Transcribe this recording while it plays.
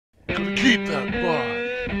gonna keep that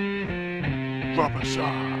vibe. Rubber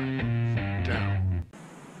side down.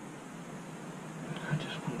 I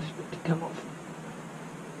just want this bit to come off.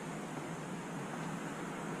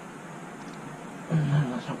 No,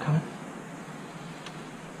 that's not coming.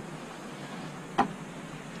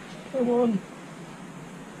 Come on.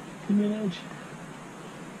 Give me an edge.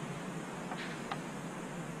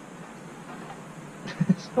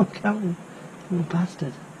 It's not coming. Little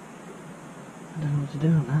bastard. I don't know what to do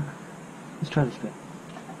on that. Let's try this bit.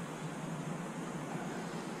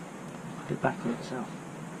 Put it back on itself.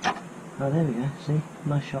 Oh, there we go. See?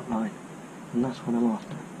 Nice shot line. And that's what I'm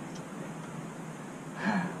after.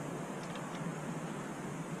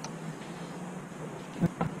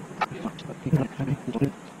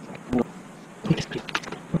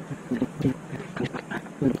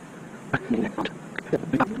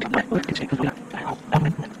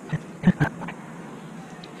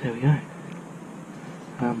 There we go.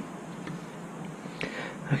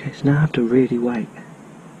 Okay, so now I have to really wait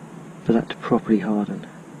for that to properly harden.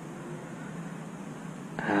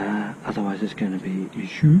 Otherwise it's going to be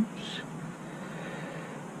issues.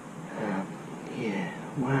 Yeah,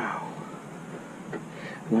 wow.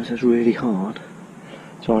 Once it's really hard,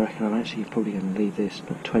 so I reckon I'm actually probably going to leave this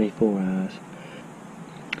not 24 hours.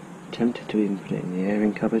 Tempted to even put it in the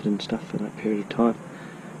airing cupboard and stuff for that period of time.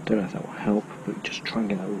 Don't know if that will help, but just try and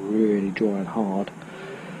get that really dry and hard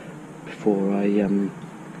before I do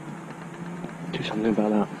something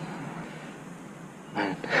about that.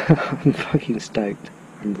 Man, I'm fucking stoked.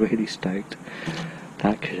 I'm really stoked.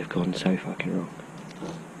 That could have gone so fucking wrong.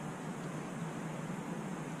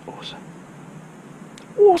 Awesome.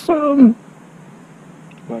 Awesome!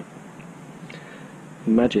 Right.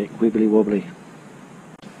 Magic, wibbly wobbly.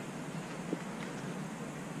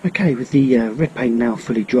 Okay, with the red paint now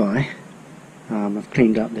fully dry, I've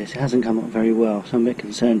cleaned up this. It hasn't come up very well, so I'm a bit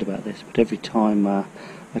concerned about this, but every time I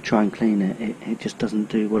try and clean it, it just doesn't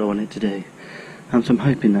do what I want it to do. So I'm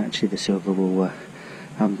hoping that actually the silver will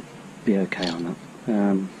be okay on that.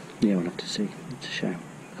 Yeah, we'll have to see. It's a shame.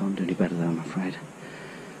 I can't do any better though, I'm afraid.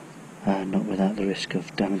 Not without the risk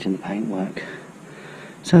of damaging the paintwork.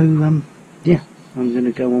 So, yeah, I'm going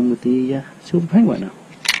to go on with the silver paintwork now.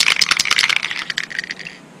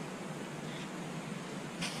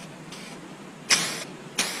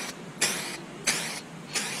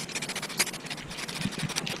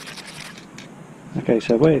 Okay,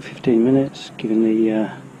 so I've waited 15 minutes, giving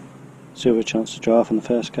the silver a chance to dry off on the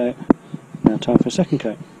first coat. Now time for a second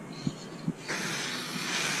coat.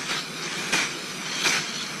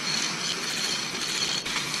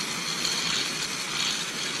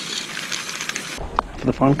 For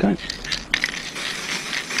the final coat.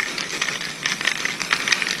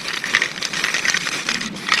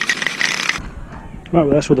 Right, well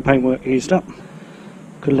that's all the paintwork used up.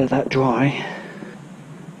 Could let that dry.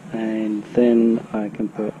 And then I can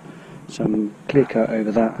put some clear coat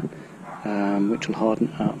over that, which will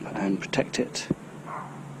harden up and protect it,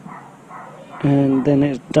 and then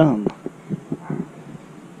it's done.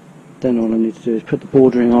 Then all I need to do is put the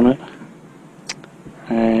bordering on it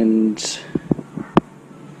and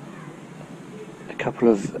a couple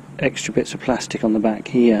of extra bits of plastic on the back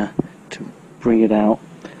here to bring it out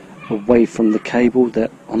away from the cable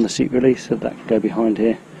that on the seat release, so that can go behind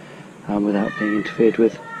here without being interfered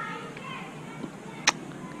with.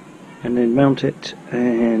 And then mount it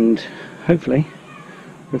and hopefully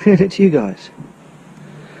reveal it to you guys.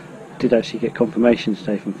 I did actually get confirmation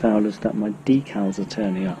today from Fowlers that my decals are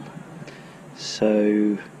turning up,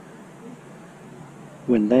 so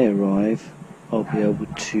when they arrive I'll be able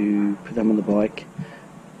to put them on the bike,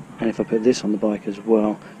 and if I put this on the bike as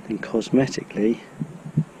well, then cosmetically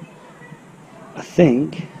I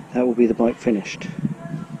think that will be the bike finished.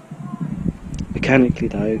 Mechanically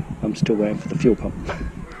though, I'm still waiting for the fuel pump.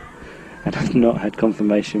 And I've not had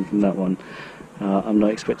confirmation from that one. I'm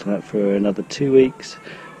not expecting that for another 2 weeks,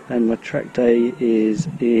 and my track day is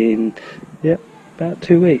in, yep, about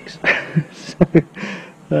 2 weeks. So,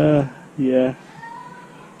 yeah,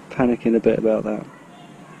 panicking a bit about that.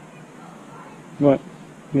 Right,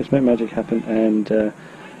 let's make magic happen and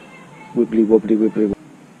wibbly wobbly wibbly wobbly.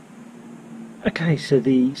 Okay, so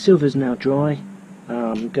the silver's now dry.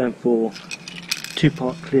 I'm going for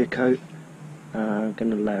 2-part clear coat. I'm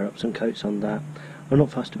going to layer up some coats on that. I'm not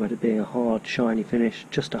fussed about it being a hard, shiny finish,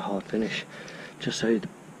 just a hard finish, just so the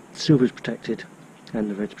silver's protected and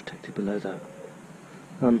the red's protected below that.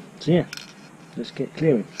 So yeah, let's get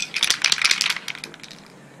clearing.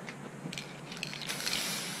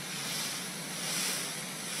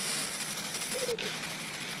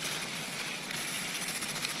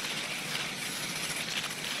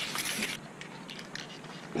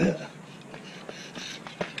 Okay,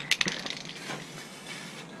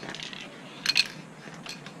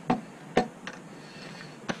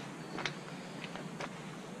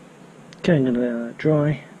 I'm going to let that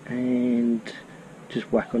dry and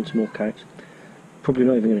just whack on some more coats. Probably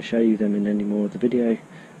not even going to show you them in any more of the video,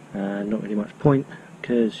 not really much point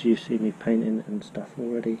because you've seen me painting and stuff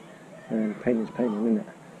already, and painting's painting, isn't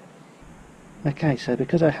it? Okay, so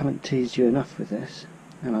because I haven't teased you enough with this,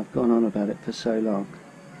 and I've gone on about it for so long,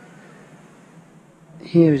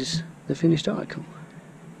 here's the finished article.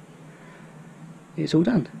 It's all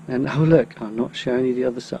done, and oh look, I'm not showing you the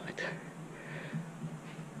other side.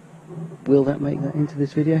 Will that make that into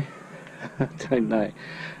this video? I don't know.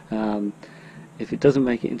 If it doesn't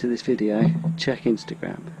make it into this video, check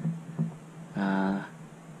Instagram.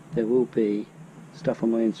 There will be stuff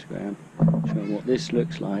on my Instagram showing what this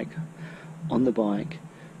looks like on the bike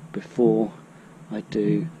before I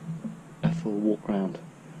do a full walk round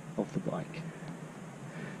of the bike.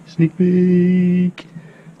 Sneak peek!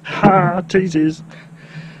 Ha! Teasers!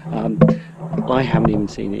 I haven't even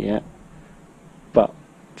seen it yet, but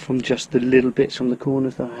from just the little bits from the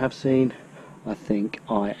corners that I have seen, I think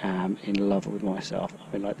I am in love with myself.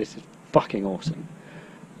 I mean, like, this is fucking awesome.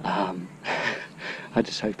 I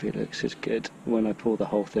just hope it looks as good when I pull the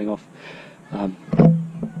whole thing off.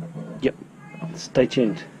 Yep, stay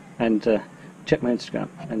tuned and check my Instagram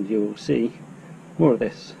and you'll see more of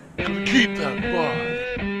this. Gonna keep that bike.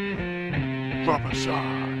 Rubber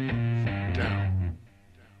side down.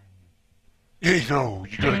 You know,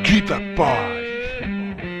 you gotta keep that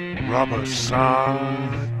bike. Rubber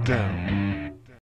side down.